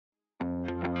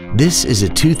This is a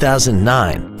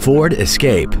 2009 Ford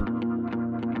Escape.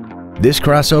 This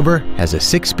crossover has a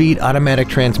 6-speed automatic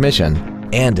transmission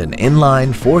and an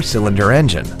inline 4-cylinder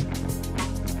engine.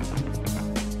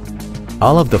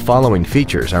 All of the following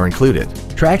features are included: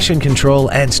 traction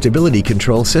control and stability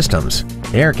control systems,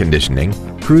 air conditioning,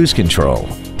 cruise control,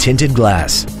 tinted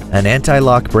glass, an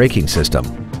anti-lock braking system,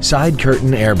 side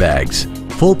curtain airbags,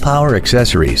 full power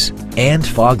accessories, and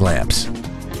fog lamps.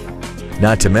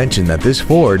 Not to mention that this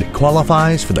Ford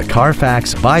qualifies for the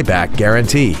Carfax buyback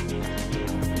guarantee.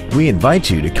 We invite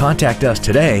you to contact us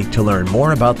today to learn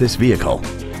more about this vehicle.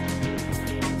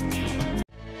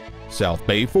 South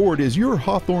Bay Ford is your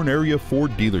Hawthorne area Ford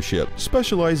dealership,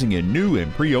 specializing in new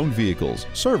and pre-owned vehicles,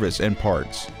 service, and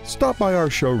parts. Stop by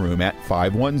our showroom at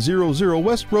 5100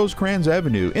 West Rosecrans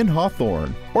Avenue in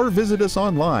Hawthorne, or visit us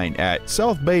online at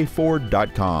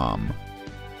southbayford.com.